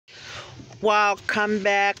Welcome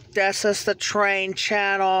back. This is the train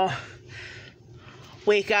channel.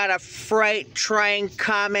 We got a freight train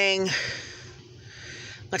coming.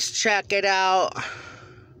 Let's check it out.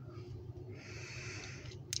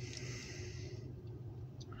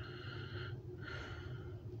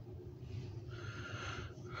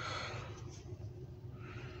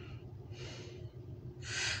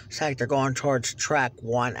 It's like they're going towards track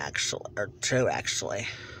 1 actually, or 2 actually.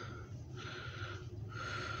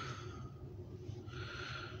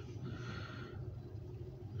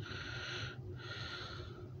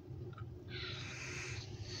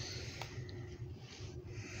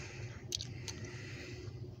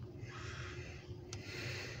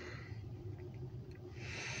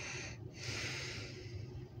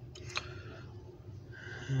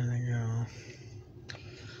 There they go.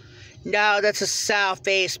 No, that's a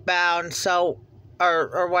southeast bound, so,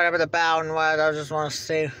 or whatever the bound was. I just want to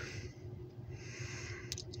see.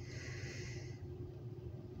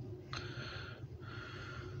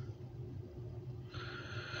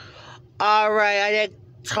 Alright, I think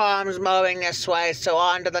Tom's moving this way, so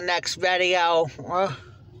on to the next video.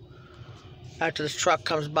 After this truck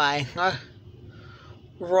comes by.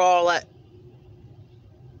 Roll it.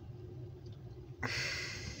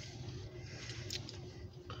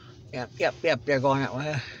 Yep, they're going that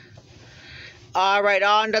way. Alright,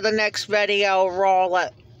 on to the next video. Roll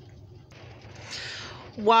it.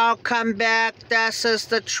 Welcome back. This is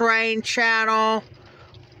the train channel.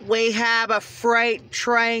 We have a freight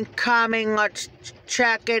train coming. Let's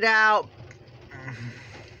check it out.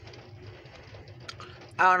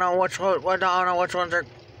 I don't know which one. I don't know which ones are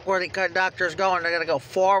where the conductor's going. They're gonna go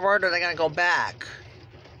forward or they're gonna go back.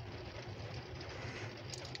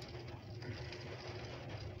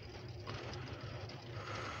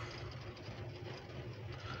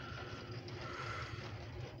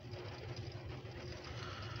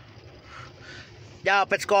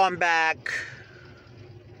 Nope, it's going back.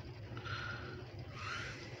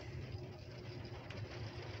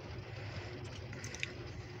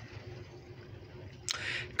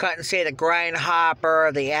 Couldn't see the grain hopper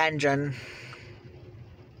or the engine.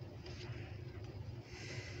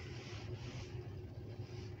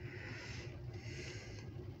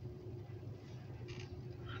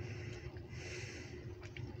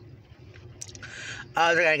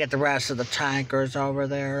 Oh, they're gonna get the rest of the tankers over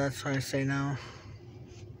there. That's what I see now.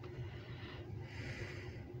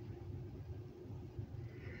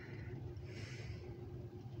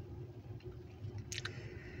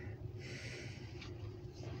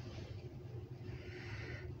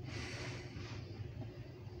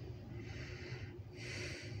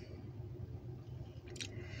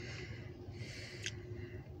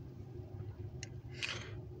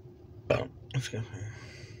 Oh, let's go.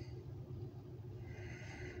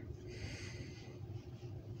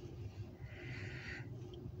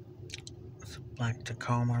 It's a black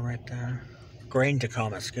Tacoma right there. Green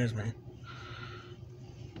Tacoma, excuse me.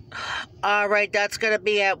 Alright, that's gonna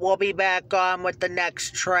be it. We'll be back on with the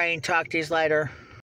next train. Talk to you later.